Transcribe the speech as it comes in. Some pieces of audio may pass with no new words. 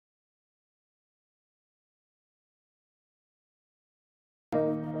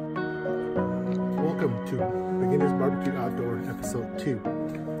to Beginners Barbecue Outdoor episode 2.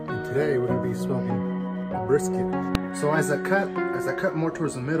 And today we're going to be smoking a brisket. So as I cut more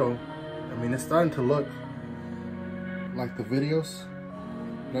towards the middle, I mean, it's starting to look like the videos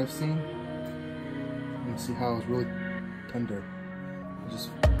that I've seen. You can see how it's really tender.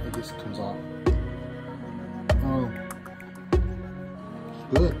 It just comes off. Oh,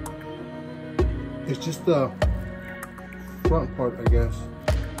 it's good. It's just the front part, I guess.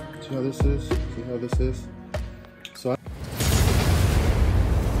 See how this is? See how this is?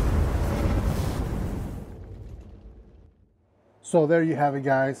 So there you have it,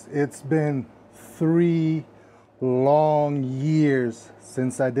 guys. It's been 3 long years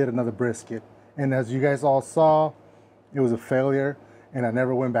since I did another brisket. And as you guys all saw, it was a failure and I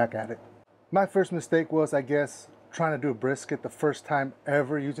never went back at it. My first mistake was, I guess, trying to do a brisket the first time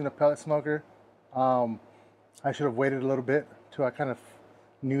ever using a pellet smoker. I should have waited a little bit till I kind of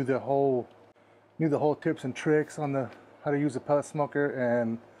knew the whole tips and tricks on how to use a pellet smoker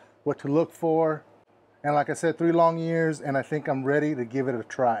and what to look for. And like I said, 3 long years, and I think I'm ready to give it a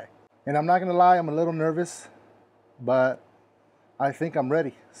try. And I'm not gonna lie, I'm a little nervous, but I think I'm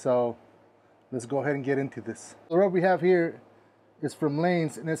ready. So let's go ahead and get into this. The rub we have here is from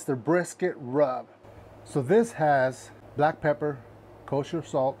Lane's, and it's their brisket rub. So this has black pepper, kosher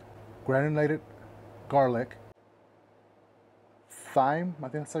salt, granulated garlic, thyme, I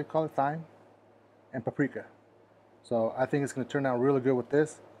think that's how you call it, thyme, and paprika. So I think it's gonna turn out really good with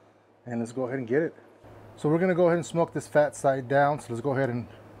this, and let's go ahead and get it. So we're gonna go ahead and smoke this fat side down. So let's go ahead and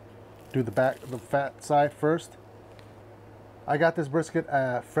do the fat side first. I got this brisket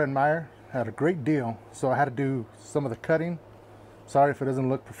at Fred Meyer, had a great deal. So I had to do some of the cutting. Sorry if it doesn't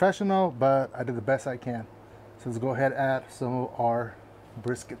look professional, but I did the best I can. So let's go ahead and add some of our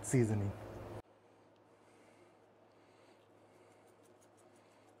brisket seasoning.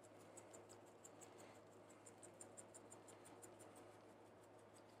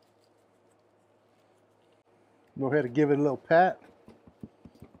 Go ahead and give it a little pat.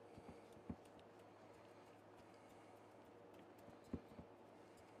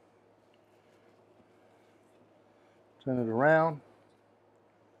 Turn it around.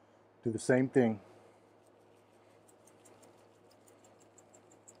 Do the same thing.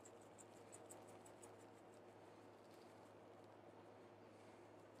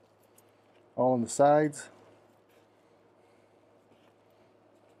 All on the sides.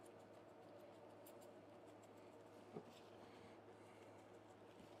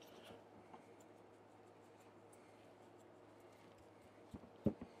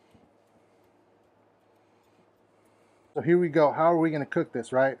 So here we go. How are we going to cook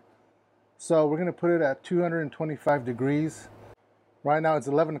this, right? So we're going to put it at 225 degrees. Right now it's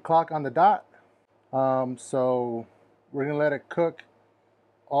 11 o'clock on the dot. So we're going to let it cook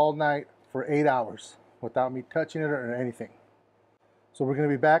all night for 8 hours without me touching it or anything. So we're going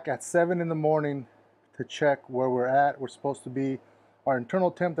to be back at 7 in the morning to check where we're at. We're supposed to be, our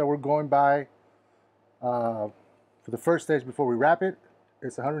internal temp that we're going by for the first stage before we wrap it,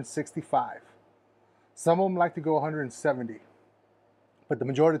 it's 165. Some of them like to go 170, but the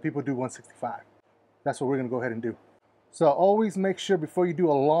majority of people do 165. That's what we're gonna go ahead and do. So always make sure before you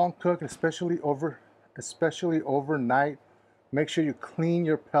do a long cook, especially overnight, make sure you clean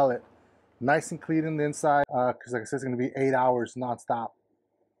your pellet nice and clean on the inside, because like I said, it's gonna be 8 hours nonstop.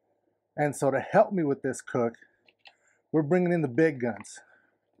 And so to help me with this cook, we're bringing in the big guns.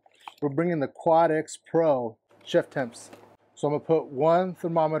 We're bringing the Quad X Pro Chef Temps. So I'm gonna put one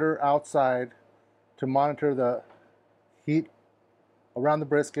thermometer outside to monitor the heat around the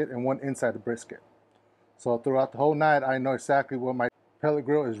brisket and one inside the brisket. So throughout the whole night, I know exactly what my pellet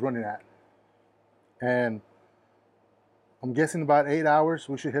grill is running at. And I'm guessing about 8 hours,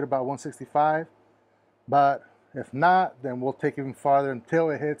 we should hit about 165. But if not, then we'll take even farther until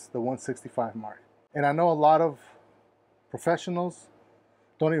it hits the 165 mark. And I know a lot of professionals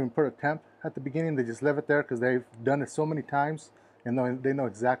don't even put a temp at the beginning. They just leave it there because they've done it so many times and they know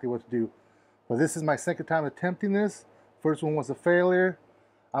exactly what to do. But this is my second time attempting this. First one was a failure.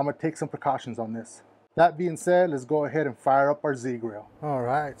 I'm gonna take some precautions on this. That being said, let's go ahead and fire up our Z grill. All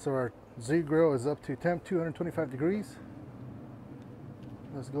right, so our Z grill is up to temp 225 degrees.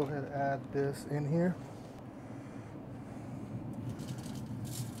 Let's go ahead and add this in here.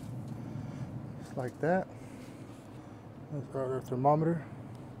 Just like that. That's our thermometer.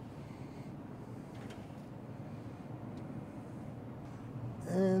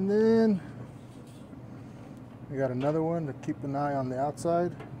 And then we got another one to keep an eye on the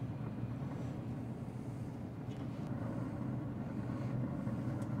outside.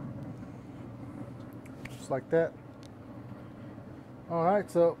 Just like that. All right,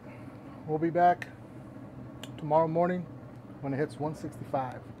 so we'll be back tomorrow morning when it hits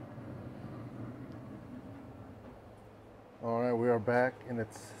 165. All right, we are back and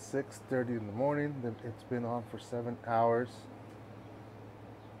it's 6:30 in the morning. It's been on for 7 hours.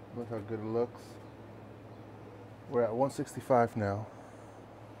 Look how good it looks. We're at 165 now.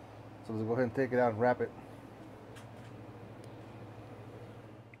 So let's go ahead and take it out and wrap it.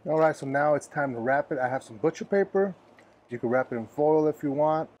 All right, so now it's time to wrap it. I have some butcher paper. You can wrap it in foil if you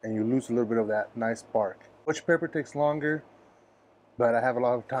want, and you lose a little bit of that nice bark. Butcher paper takes longer, but I have a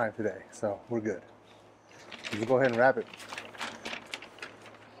lot of time today, so we're good. Let's go ahead and wrap it.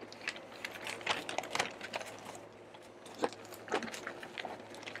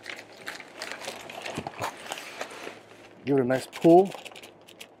 Give it a nice pull.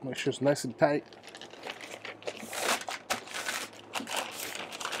 Make sure it's nice and tight.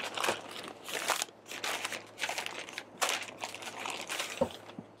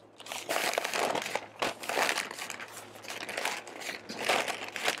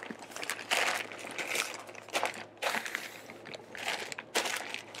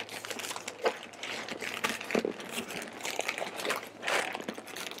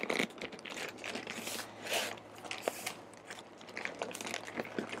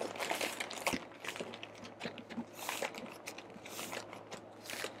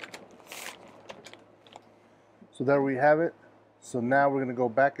 So there we have it. So now we're gonna go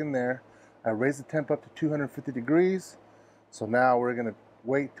back in there. I raised the temp up to 250 degrees. So now we're gonna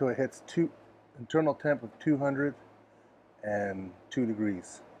wait till it hits internal temp of 202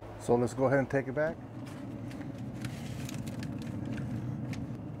 degrees. So let's go ahead and take it back.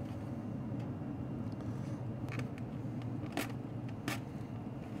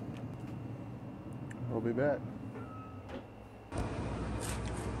 We'll be back.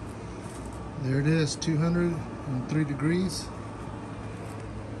 There it is, 203 degrees.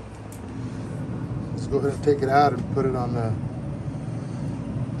 Let's go ahead and take it out and put it on the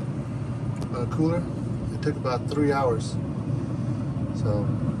cooler. It took about 3 hours. So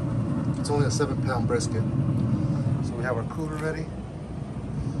it's only a 7-pound brisket. So we have our cooler ready.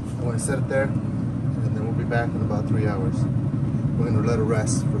 I'm going to set it there, and then we'll be back in about 3 hours. We're going to let it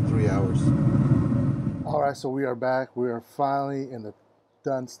rest for 3 hours. All right, so we are back. We are finally in the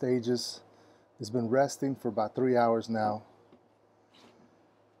done stages. It's been resting for about 3 hours now.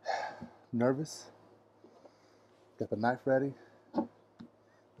 Nervous? Got the knife ready.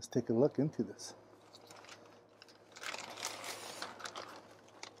 Let's take a look into this.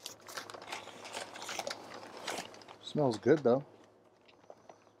 Smells good though.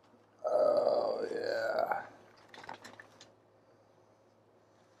 Oh yeah.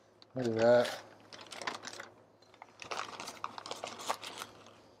 Look at that.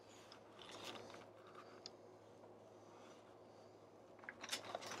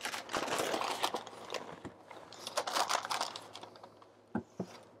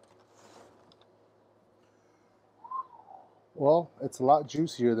 Well, it's a lot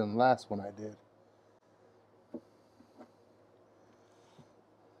juicier than the last one I did.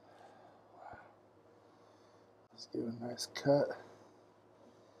 Let's give it a nice cut.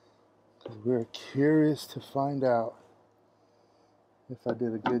 We're curious to find out if I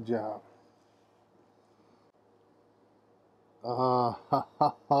did a good job. Oh,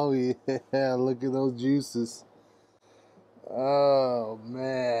 oh yeah, look at those juices. Oh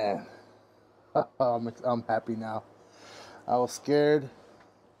man. I'm happy now. I was scared,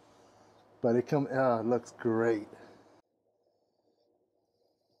 but it looks great.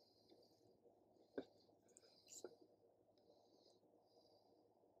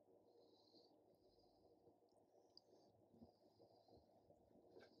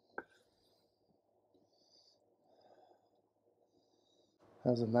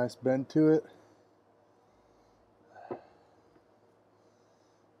 Has a nice bend to it.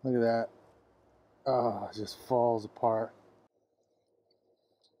 Look at that. Oh, it just falls apart.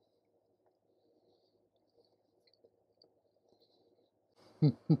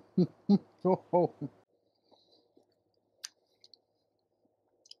 Oh,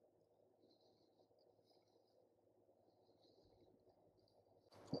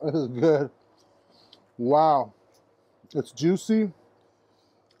 this is good. Wow. It's juicy.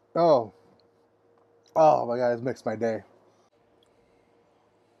 Oh. Oh my God, it makes my day.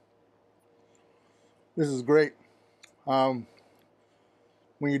 This is great. When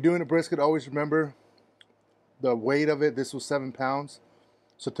you're doing a brisket, always remember the weight of it. This was 7 pounds,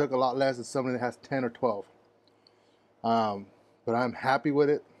 so it took a lot less than something that has 10 or 12. But I'm happy with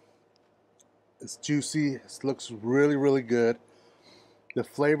it. It's juicy. It looks really, really good. The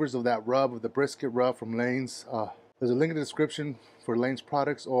flavors of that rub, of the brisket rub from Lane's. There's a link in the description for Lane's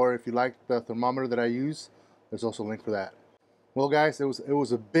products, or if you like the thermometer that I use, There's also a link for that. Well, guys, it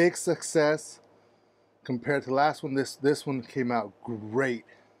was a big success compared to the last one. This one came out great,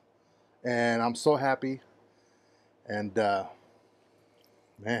 and I'm so happy. And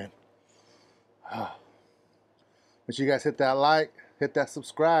man, make sure you guys hit that like, hit that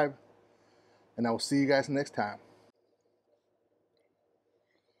subscribe, and I will see you guys next time.